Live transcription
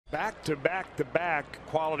Back to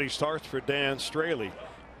quality starts for Dan Straily.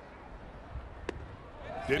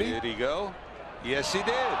 Did he? Did he go? Yes, he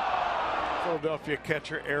did. Philadelphia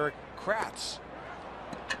catcher Eric Kratz.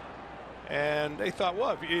 And they thought,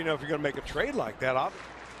 well, if you're going to make a trade like that, out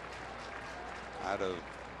of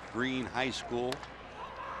Green High School,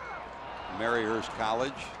 Maryhurst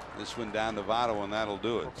College, this one down to Votto, and that'll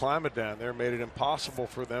do it. The climate down there made it impossible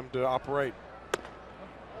for them to operate.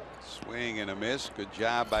 Swing and a miss. Good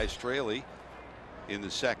job by Straily in the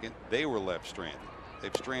second. They were left stranded.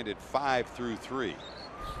 They've stranded 5 through 3,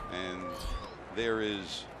 and there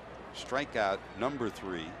is strikeout number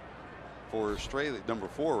 3 for Straily, number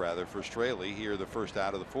 4 rather, for Straily here, the first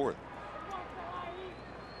out of the 4th.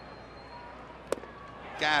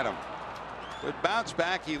 Got him. With bounce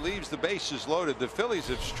back, he leaves the bases loaded. The Phillies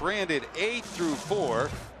have stranded 8 through 4.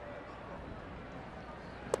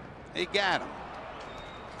 They got him.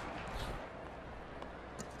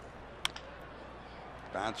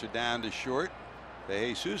 Bouncer down to short.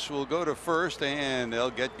 De Jesus will go to first, and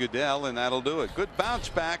they'll get Goodell, and that'll do it. Good bounce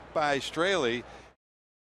back by Straily.